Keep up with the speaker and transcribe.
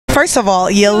first of all,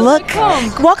 you look...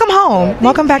 Welcome home.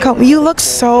 Welcome back home. You look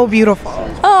so beautiful.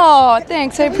 Oh,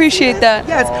 thanks. I appreciate that.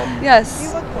 Yes. Yes.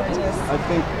 You look gorgeous. I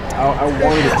think I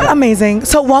wanted to... Amazing.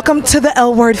 So welcome to the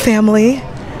L Word family.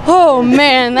 Oh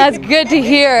man, that's good to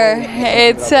hear.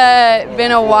 It's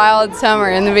been a wild summer.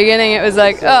 In the beginning it was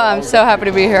like, oh, I'm so happy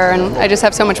to be here, and I just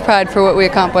have so much pride for what we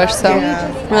accomplished, so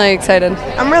I'm really excited.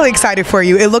 I'm really excited for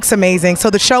you. It looks amazing.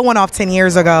 So the show went off 10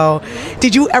 years ago.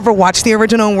 Did you ever watch the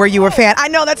original and were you a fan? I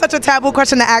know that's such a taboo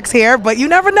question to ask here, but you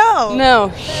never know. No,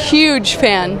 huge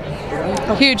fan.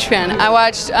 Huge fan. I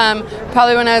watched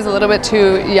probably when I was a little bit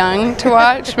too young to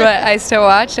watch, but I still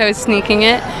watched. I was sneaking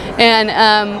it, and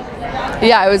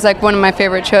yeah, it was like one of my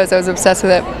favorite shows. I was obsessed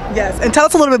with it. Yes, and tell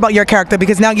us a little bit about your character,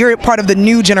 because now you're part of the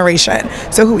new generation.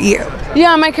 So who are you?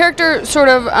 Yeah, my character sort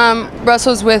of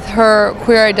wrestles with her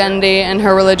queer identity and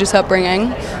her religious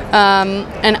upbringing.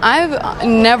 And I've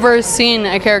never seen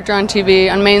a character on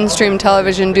TV, on mainstream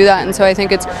television, do that, and so I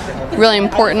think it's really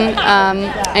important.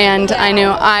 And I knew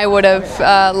I would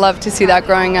have loved to see that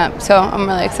growing up, so I'm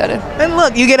really excited. And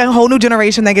look, you get a whole new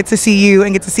generation that gets to see you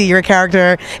and get to see your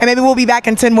character, and maybe we'll be back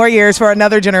in 10 more years for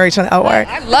another generation of L Word.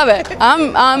 I love it.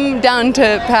 I'm down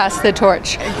to pass the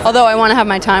torch. Although I want to have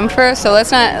my time first, so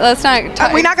let's not.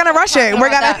 We're not gonna rush it. We're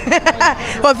gonna.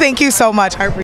 Well, thank you so much.